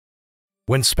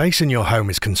When space in your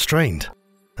home is constrained,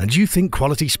 and you think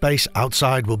quality space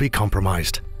outside will be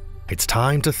compromised, it's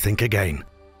time to think again.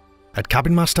 At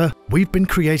Cabin Master, we've been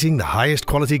creating the highest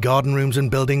quality garden rooms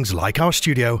and buildings like our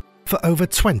studio for over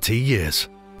 20 years.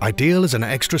 Ideal as an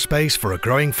extra space for a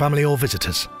growing family or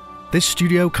visitors, this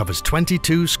studio covers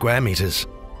 22 square meters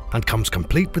and comes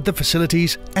complete with the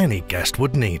facilities any guest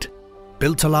would need.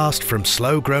 Built to last from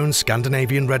slow-grown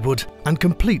Scandinavian redwood and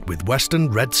complete with Western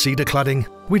red cedar cladding,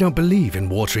 we don't believe in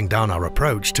watering down our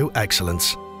approach to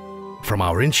excellence. From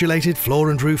our insulated floor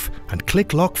and roof and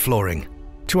click-lock flooring,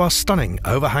 to our stunning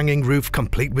overhanging roof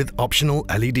complete with optional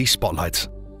LED spotlights,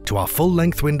 to our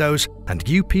full-length windows and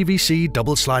UPVC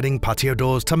double-sliding patio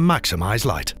doors to maximize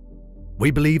light. We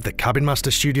believe the Cabin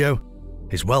Master Studio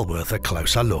is well worth a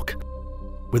closer look.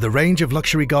 With a range of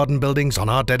luxury garden buildings on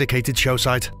our dedicated show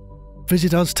site,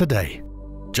 visit us today,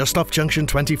 just off Junction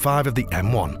 25 of the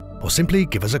M1, or simply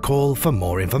give us a call for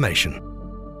more information.